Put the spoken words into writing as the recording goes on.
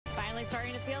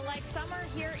Starting to feel like summer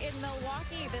here in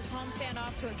Milwaukee. This homestand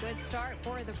off to a good start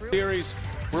for the Brewers. Series.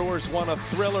 Brewers won a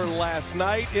thriller last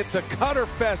night. It's a Cutter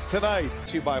Fest tonight.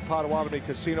 To you by Potawatomi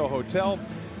Casino Hotel.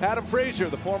 Adam Frazier,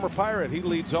 the former Pirate, he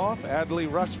leads off. Adley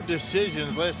Rush.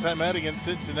 Decisions last time out against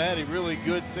Cincinnati. Really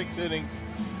good 6 innings.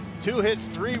 2 hits,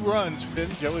 3 runs.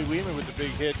 Joey Wieman with the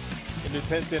big hit in the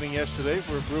 10th inning yesterday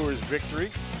for a Brewers victory.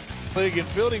 League in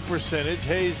fielding percentage,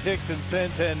 Hayes, Hicks, and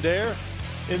Santander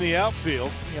in the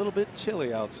outfield. A little bit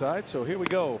chilly outside, so here we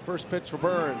go. First pitch for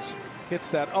Burns. Hits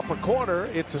that upper corner.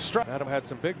 It's a strike. Adam had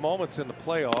some big moments in the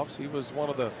playoffs. He was one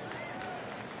of the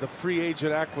free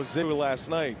agent acquisition last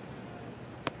night.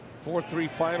 4-3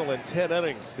 final in 10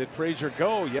 innings. Did Frazier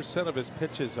go? Yes, % of his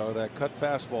pitches are that cut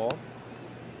fastball.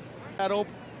 That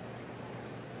open.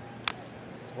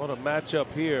 What a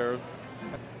matchup here.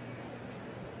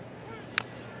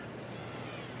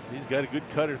 He's got a good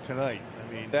cutter tonight.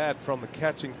 I mean, that from the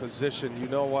catching position, you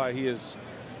know why he is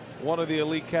one of the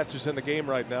elite catchers in the game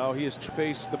right now. He has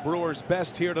faced the Brewers'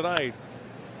 best here tonight.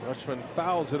 Rutschman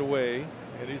fouls it away.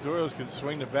 And these Orioles can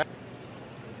swing the bat.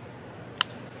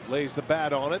 Lays the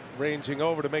bat on it. Ranging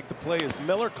over to make the play is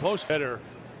Miller. Close. Better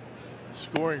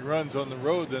scoring runs on the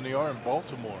road than they are in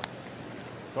Baltimore.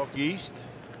 Talk east.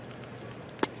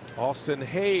 Austin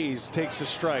Hayes takes a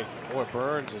strike. Boy,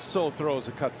 Burns so throws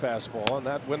a cut fastball, and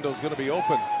that window's going to be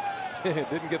open.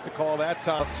 Didn't get the call that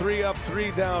time. 3 up,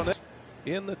 3 down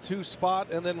in the 2 spot,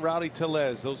 and then Rowdy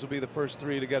Tellez. Those will be the first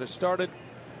 3 to get us started.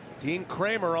 Dean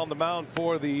Kramer on the mound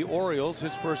for the Orioles.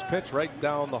 His first pitch right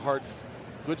down the heart.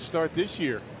 Good start this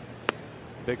year.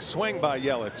 Big swing by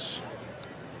Yelich.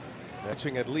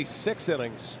 Catching at least 6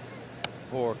 innings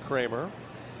for Kramer.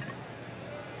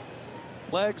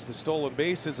 Legs, the stolen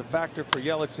base is a factor for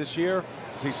Yelich this year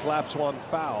as he slaps one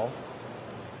foul.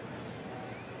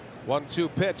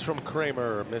 1-2 pitch from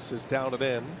Kramer, misses down and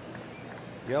in.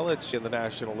 Yelich in the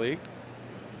National League.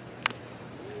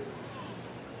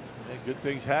 And good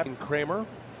things happen. Kramer.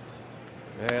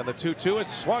 And the 2-2 is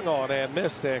swung on and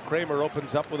missed, and Kramer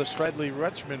opens up with a strike. Adley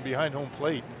Rutschman behind home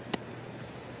plate.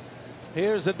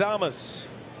 Here's Adames.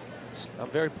 I'm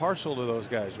very partial to those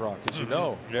guys, Rock, as you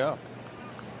know. Yeah.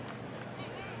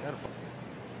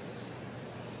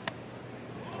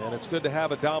 And it's good to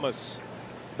have Adames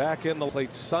back in the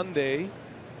plate Sunday.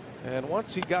 And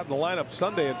once he got in the lineup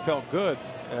Sunday, it felt good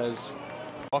as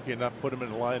Milwaukee not put him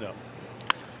in the lineup.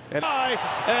 And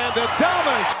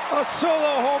Adames, a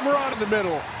solo home run in the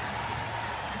middle.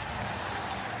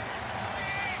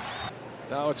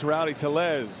 Now it's Rowdy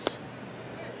Tellez.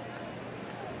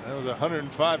 That was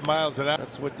 105 miles an hour.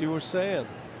 That's what you were saying.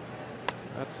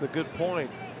 That's the good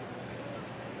point.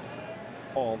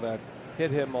 Ball that hit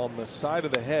him on the side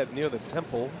of the head near the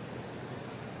temple,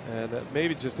 and that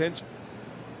maybe just inch.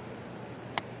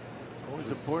 Always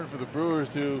important for the Brewers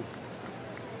to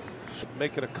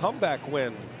make it a comeback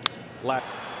win.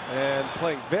 And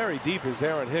playing very deep is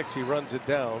Aaron Hicks. He runs it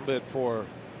down. Bit for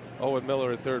Owen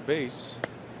Miller at third base.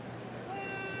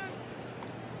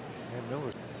 And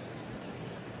Miller.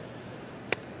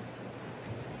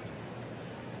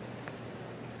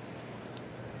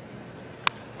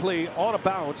 On a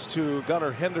bounce to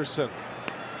Gunnar Henderson,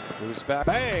 who's back.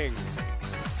 Bang!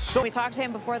 So we talked to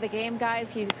him before the game,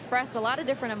 guys. He expressed a lot of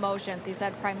different emotions. He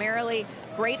said primarily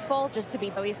grateful just to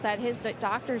be. He said his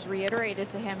doctors reiterated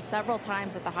to him several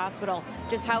times at the hospital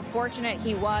just how fortunate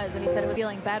he was, and he said he was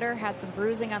feeling better, had some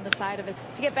bruising on the side of his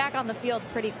to get back on the field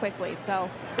pretty quickly. So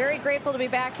very grateful to be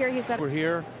back here. He said we're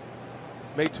here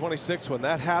May 26th when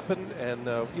that happened, and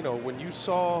you know, when you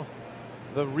saw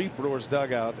the Brewers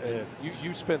dugout, and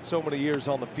you spent so many years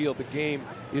on the field, the game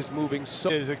is moving so.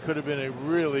 It could have been a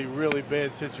really, really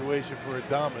bad situation for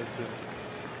Adames, and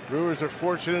Brewers are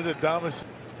fortunate. Adames.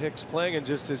 Hicks playing in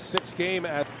just his 6th game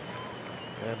and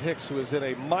Hicks, who is in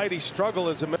a mighty struggle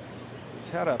as he's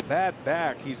had a bad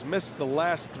back. He's missed the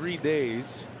last 3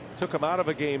 days. Took him out of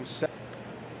a game 7.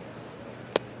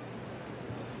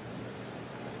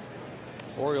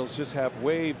 Orioles just have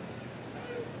waved.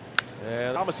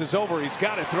 And Thomas is over. He's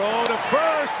got it. Throw to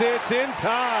first. It's in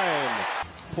time.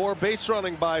 Poor base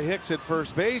running by Hicks at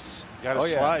first base. Got to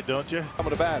slide, don't you?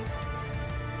 Coming to bat.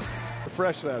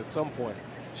 Refresh that at some point.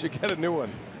 Should get a new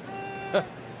one.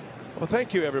 Well,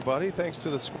 thank you, everybody. Thanks to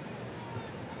the squad.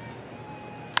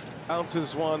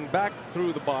 Bounces one back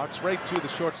through the box, right to the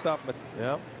shortstop.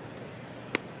 Yeah.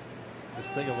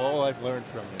 Just think of all I've learned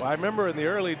from you. Well, I remember in the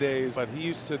early days, but he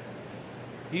used to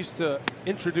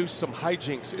introduce some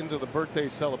hijinks into the birthday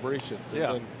celebrations.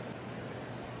 Yeah. Then,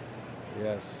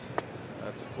 yes,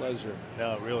 that's a pleasure.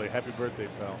 No, really, happy birthday,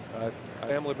 pal.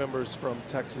 Family members from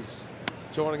Texas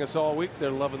joining us all week.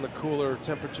 They're loving the cooler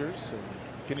temperatures. And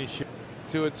can you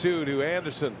 2-2 to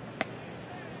Anderson.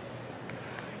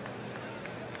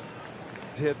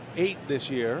 Hit 8 this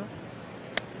year.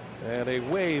 And a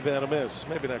wave and a miss.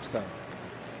 Maybe next time.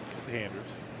 Handers.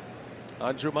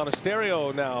 Andrew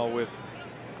Monasterio now with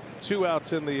 2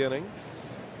 outs in the inning.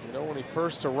 You know, when he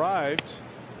first arrived,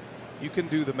 you can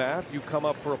do the math. You come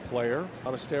up for a player.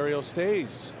 Monasterio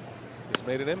stays. He's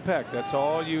made an impact. That's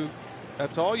all you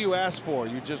ask for.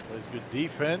 You just plays good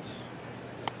defense.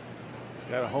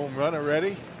 He's got a home run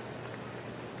already.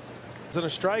 And a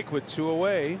strike with 2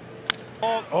 away.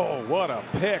 Oh, what a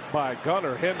pick by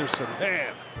Gunnar Henderson.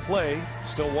 Man, play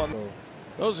still 1.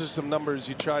 Those are some numbers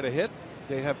you try to hit.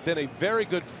 They have been a very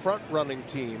good front running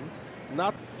team.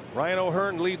 Not Ryan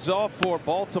O'Hearn leads off for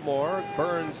Baltimore.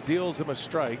 Burns deals him a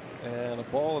strike and a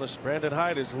ball and a Brandon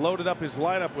Hyde has loaded up his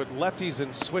lineup with lefties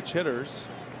and switch hitters.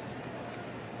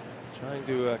 Trying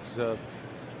to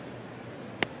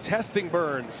testing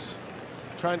Burns,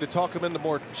 trying to talk him into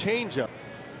more changeup.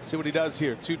 See what he does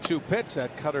here. 2-2 pitch.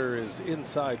 That cutter is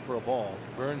inside for a ball.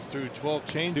 Burns through 12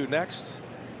 change. Do next.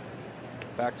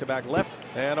 Back-to-back left.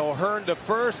 And O'Hearn to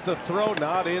first. The throw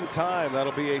not in time.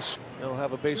 That'll be a. They'll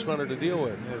have a base runner to deal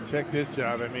with. Yeah, check this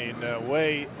out. I mean,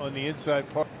 way on the inside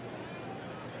part.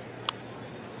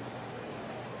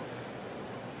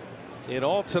 In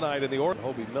all tonight in the order.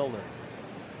 Hobie Milner.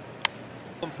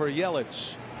 For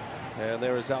Yelich. And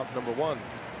there is out number 1.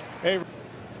 Hey.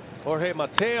 Jorge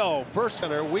Mateo, first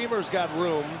center. Weimer's got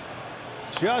room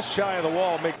just shy of the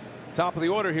wall. Top of the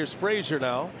order. Here's Frazier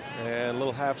now. And a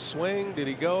little half swing. Did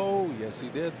he go? Yes, he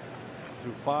did.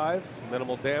 Through 5.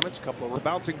 Minimal damage. Couple of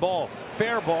bouncing ball.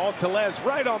 Fair ball. Tellez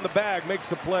right on the bag.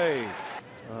 Makes the play.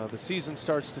 The season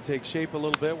starts to take shape a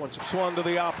little bit once you swung to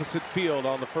the opposite field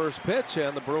on the first pitch,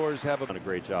 and the Brewers have done a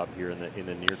great job here in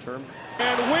the near term.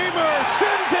 And Weimer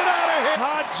sends it out of here.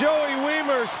 Hot Joey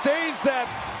Weimer stays that.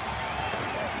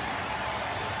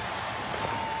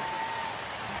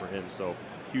 For him, so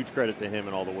huge credit to him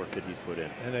and all the work that he's put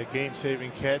in. And a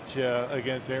game-saving catch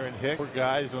against Aaron Hicks. 4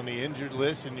 guys on the injured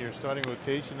list in your starting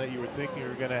rotation that you were thinking you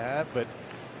were going to have, but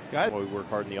guys. Well, we work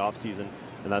hard in the offseason,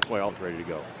 and that's why all's ready to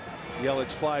go.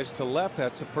 Yelich flies to left.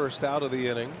 That's the first out of the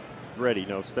inning. Ready,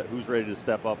 who's ready to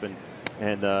step up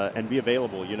and be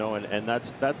available, you know, and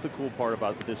that's the cool part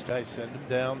about this. Guys send him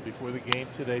down before the game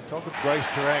today. Talk with Bryce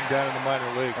Terang down in the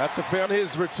minor league. That's a fair.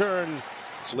 His return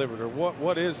delivered. Or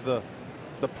what is the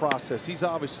process? He's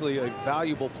obviously a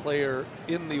valuable player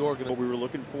in the organization. What we were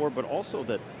looking for, but also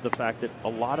that the fact that a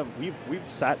lot of we've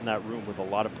sat in that room with a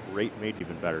lot of great major,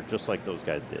 even better, just like those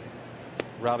guys did.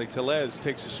 Rowdy Tellez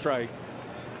takes a strike.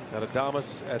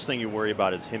 Adames. The thing you worry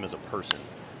about is him as a person.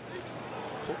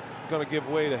 It's going to give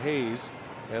way to Hayes,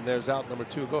 and there's out number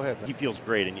 2. Go ahead. He feels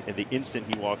great, and the instant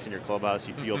he walks in your clubhouse,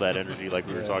 you feel that energy, like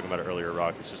we were talking about earlier.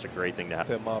 Rock, it's just a great thing to have.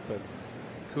 Them up, and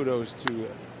kudos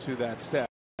to that staff.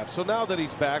 So now that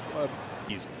he's back,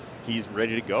 he's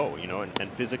ready to go, you know,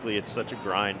 and physically it's such a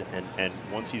grind, and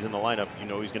once he's in the lineup, you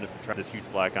know he's going to try this huge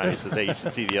black eye. He says, hey, you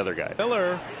should see the other guy.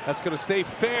 Miller, that's going to stay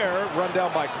fair. Run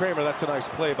down by Kramer. That's a nice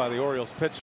play by the Orioles pitcher.